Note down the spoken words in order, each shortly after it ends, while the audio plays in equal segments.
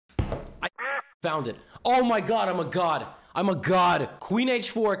Found it. Oh my god, I'm a god. I'm a god. Queen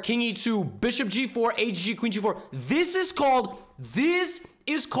h4, king e2, bishop g4, hg, queen g4. This is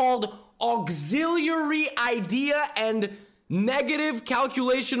called auxiliary idea and negative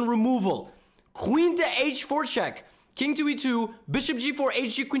calculation removal. Queen to h4 check. King to e2, bishop g4,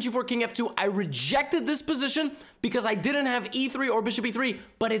 hg, queen g4, king f2. I rejected this position because I didn't have e3 or bishop e3,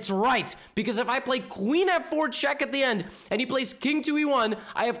 but it's right. Because if I play queen f4 check at the end, and he plays king to e1,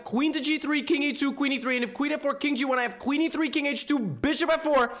 I have queen to g3, king e2, queen e3, and if queen f4, king g1, I have queen e3, king h2, bishop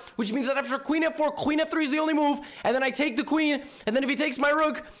f4, which means that after queen f4, queen f3 is the only move, and then I take the queen, and then if he takes my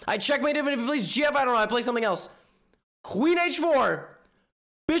rook, I checkmate him, and if he plays gf, I don't know, I play something else. Queen h4,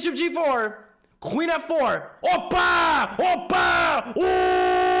 bishop g4, queen f4. Opa! Opa!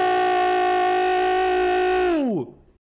 Ooh!